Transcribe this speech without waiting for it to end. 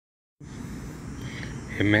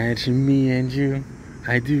Imagine me and you,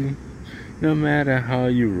 I do. No matter how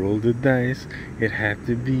you roll the dice, it had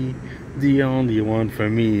to be. The only one for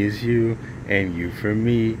me is you, and you for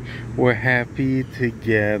me. We're happy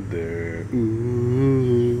together,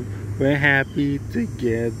 ooh. We're happy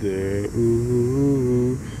together,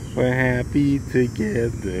 ooh. We're happy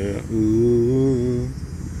together, ooh.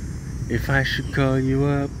 If I should call you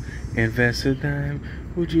up, invest a dime,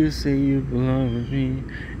 would you say you belong with me,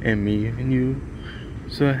 and me and you?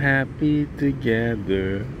 So happy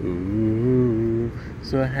together, ooh.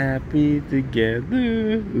 So happy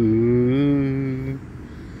together, ooh.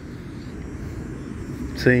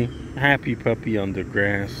 See, happy puppy on the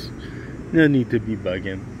grass. No need to be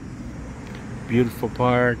bugging. Beautiful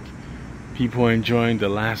park. People enjoying the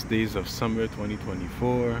last days of summer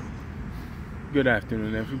 2024. Good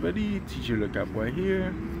afternoon, everybody. Teejay Lecapois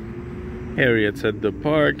here. Harriet's at the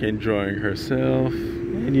park enjoying herself.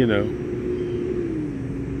 And you know.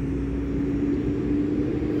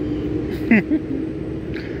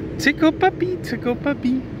 Tickle puppy, tickle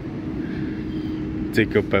puppy.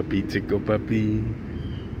 Tickle puppy, tickle puppy.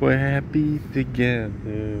 We're happy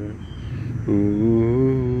together.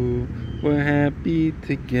 Ooh, we're happy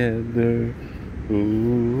together.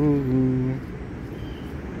 Ooh.